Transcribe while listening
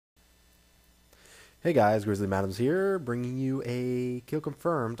Hey guys, Grizzly Madams here, bringing you a kill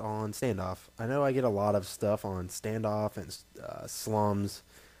confirmed on Standoff. I know I get a lot of stuff on Standoff and Slums,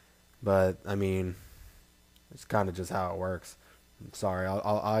 but I mean, it's kind of just how it works. I'm sorry,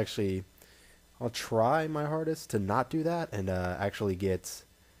 I'll try my hardest to not do that and actually get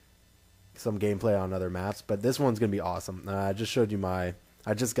some gameplay on other maps. But this one's gonna be awesome. I just showed you I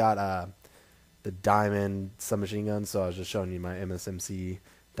just got the diamond submachine gun, so I was just showing you my MSMC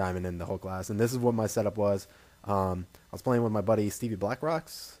diamond in the whole class, and this is what my setup was. I was playing with my buddy Stevie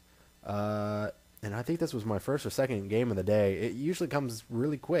Blackrocks, and I think this was my first or second game of the day. It usually comes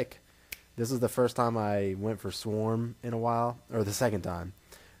really quick. This is the first time I went for Swarm in a while, or the second time.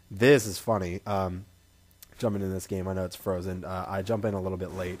 This is funny. Jumping in this game, I know it's frozen. I jump in a little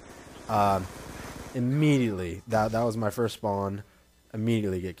bit late. Immediately, that was my first spawn.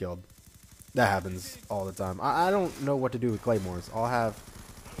 Immediately get killed. That happens all the time. I don't know what to do with claymores.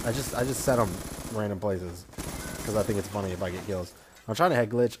 I just set them random places because I think it's funny if I get kills. I'm trying to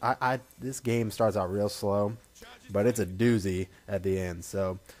head glitch. This game starts out real slow, but it's a doozy at the end.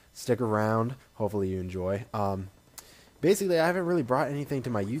 So stick around. Hopefully you enjoy. Basically, I haven't really brought anything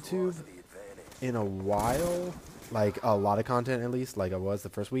to my YouTube in a while, like a lot of content at least, like I was the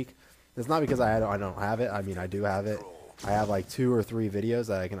first week. It's not because I don't have it. I mean, I do have it. I have like 2 or 3 videos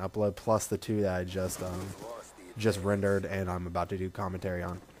that I can upload, plus the 2 that I just rendered and I'm about to do commentary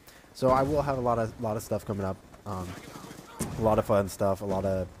on. So I will have a lot of stuff coming up, a lot of fun stuff, a lot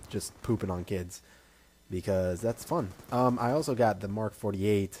of just pooping on kids because that's fun. I also got the Mark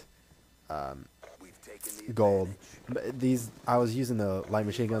 48 gold. I was using the light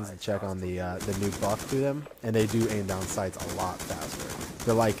machine guns to check on the new buff to them, and they do aim down sights a lot faster.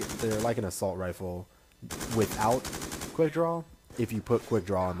 They're like an assault rifle without quick draw. If you put quick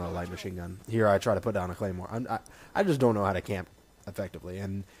draw on the light machine gun, here I try to put down a claymore. I just don't know how to camp effectively,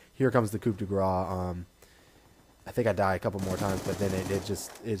 and here comes the coup de grace. I think I die a couple more times, but then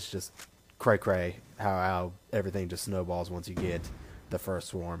it's just cray cray how everything just snowballs once you get the first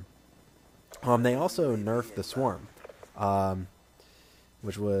swarm. They also nerfed the swarm,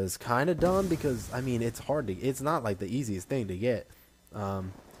 which was kind of dumb because I mean it's not like the easiest thing to get,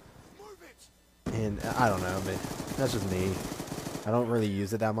 and I don't know, but that's just me. I don't really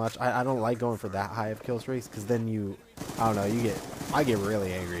use it that much. I don't like going for that high of kill streaks because then I don't know, I get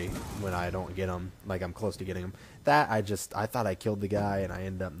really angry when I don't get them, like I'm close to getting them. I thought I killed the guy and I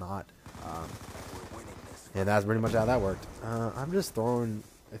ended up not. And that's pretty much how that worked. I'm just throwing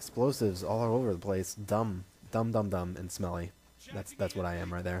explosives all over the place. Dumb, and smelly. That's what I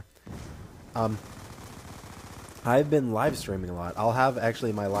am right there. I've been live streaming a lot. I'll have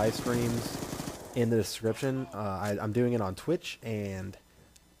actually my live streams in the description. I'm doing it on Twitch, and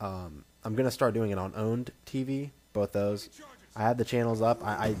I'm gonna start doing it on Owned TV. Both those. I have the channels up.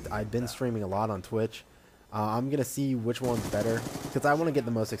 I've been streaming a lot on Twitch. I'm gonna see which one's better because I want to get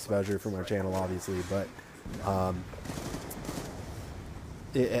the most exposure from our channel, obviously, but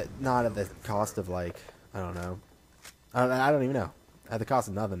not at the cost of, like, I don't know. I don't even know. At the cost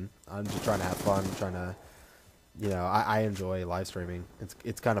of nothing. I'm just trying to have fun. Trying to, I enjoy live streaming.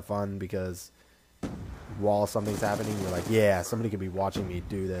 It's kind of fun because while something's happening, you're like, yeah, somebody could be watching me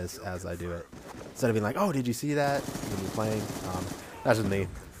do this as I do it. Instead of being like, oh, did you see that when you're playing? That's just me.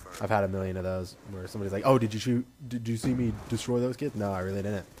 I've had a million of those where somebody's like, oh, did you see me destroy those kids? No, I really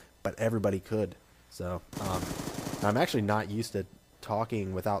didn't. But everybody could. So I'm actually not used to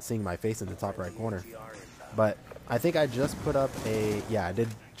talking without seeing my face in the top right corner. But I think I just put up I did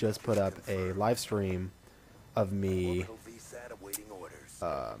just put up a live stream of me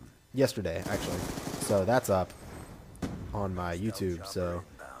yesterday, actually. So that's up on my YouTube. So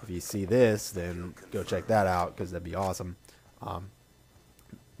if you see this, then go check that out because that'd be awesome.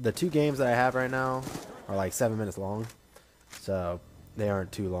 The 2 games that I have right now are like 7 minutes long, so they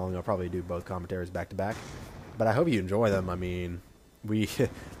aren't too long. I'll probably do both commentaries back to back, but I hope you enjoy them. I mean,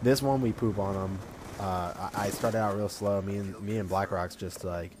 this one we poop on them. I started out real slow. Me and Blackrocks just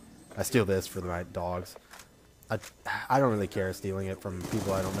like, I steal this for my dogs. I don't really care stealing it from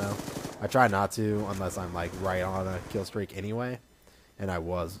people I don't know. I try not to unless I'm like right on a kill streak anyway, and I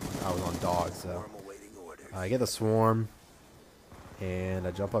was on dogs. So I get the swarm, and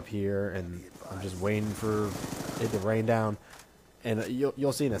I jump up here, and I'm just waiting for it to rain down. And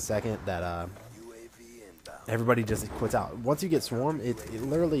you'll see in a second that everybody just quits out. Once you get swarm, it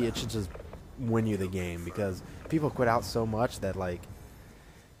should just win you the game because people quit out so much that, like,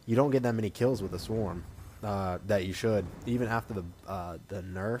 you don't get that many kills with a swarm that you should. Even after the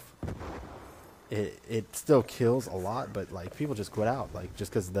nerf, it still kills a lot, but like people just quit out, like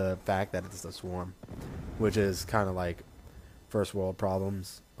just because the fact that it's a swarm, which is kind of like first world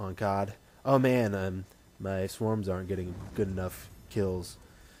problems on COD. Oh man, my swarms aren't getting good enough kills,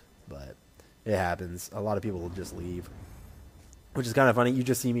 but it happens. A lot of people will just leave, which is kind of funny. You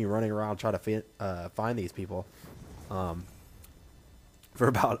just see me running around trying to find these people um, for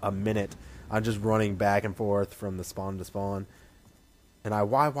about a minute. I'm just running back and forth from the spawn to spawn. And I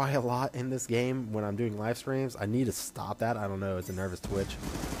YY a lot in this game when I'm doing live streams. I need to stop that. I don't know. It's a nervous twitch.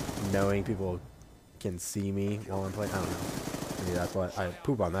 Knowing people can see me while I'm playing. I don't know. Maybe that's why I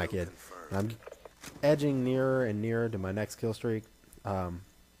poop on that kid. And I'm edging nearer and nearer to my next kill streak.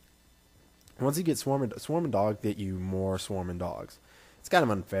 Once you get swarming dogs get you more swarming dogs. It's kind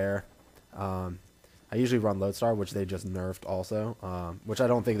of unfair. I usually run Lodestar, which they just nerfed also, which I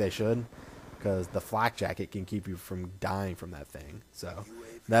don't think they should, because the flak jacket can keep you from dying from that thing. So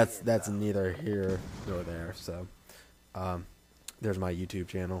that's neither here nor there. So there's my YouTube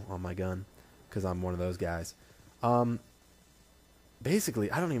channel on my gun, because I'm one of those guys. Basically,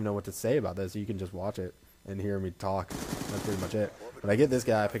 I don't even know what to say about this. You can just watch it and hear me talk. That's pretty much it. But I get this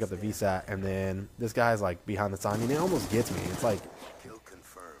guy, I pick up the VSAT, and then this guy's like behind the sign, and he almost gets me. It's like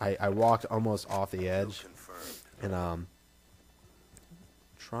I walked almost off the edge, and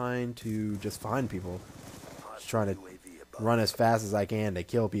trying to just find people, just trying to run as fast as I can to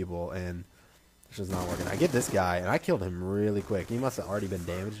kill people, and it's just not working. I get this guy, and I killed him really quick. He must have already been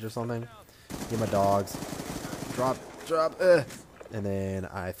damaged or something. Get my dogs, drop, and then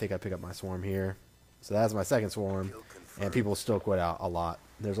I think I pick up my swarm here. So that's my second swarm, and people still quit out a lot.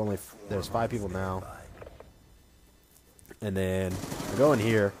 There's 5 people now, and then I go in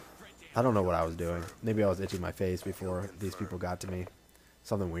here. I don't know what I was doing. Maybe I was itching my face before these people got to me.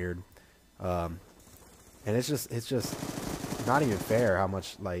 Something weird. And it's just not even fair how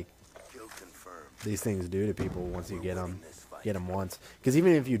much like these things do to people once you get them once. Because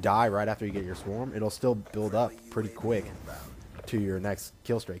even if you die right after you get your swarm, it'll still build up pretty quick to your next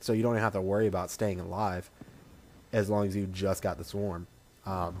kill streak. So you don't even have to worry about staying alive as long as you just got the swarm.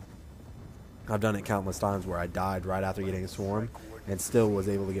 I've done it countless times where I died right after getting a swarm and still was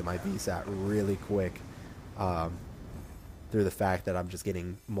able to get my VSAT really quick through the fact that I'm just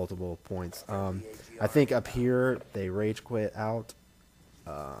getting multiple points. I think up here they rage quit out.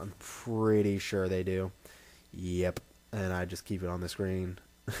 I'm pretty sure they do. Yep. And I just keep it on the screen.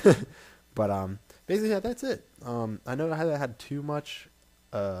 But basically, yeah, that's it. I know I haven't had too much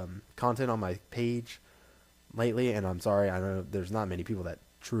content on my page lately, and I'm sorry. I know there's not many people that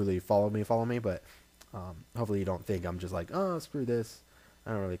truly follow me, but hopefully you don't think I'm just like, oh, screw this,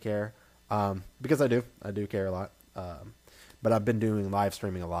 I don't really care, because I do care a lot. But I've been doing live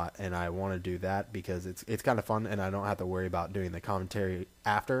streaming a lot, and I want to do that because it's kind of fun, and I don't have to worry about doing the commentary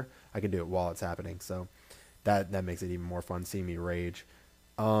after. I can do it while it's happening, so that makes it even more fun seeing me rage.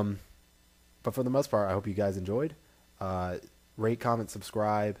 But for the most part, I hope you guys enjoyed. Rate, comment,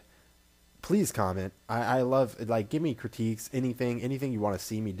 subscribe. Please comment. I love, like, give me critiques, anything you want to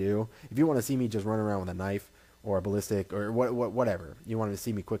see me do. If you want to see me just run around with a knife or a ballistic or whatever you want to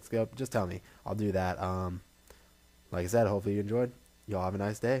see me quick scope, just tell me. I'll do that. Like I said, hopefully you enjoyed. Y'all have a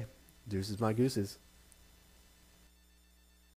nice day. Deuces my gooses.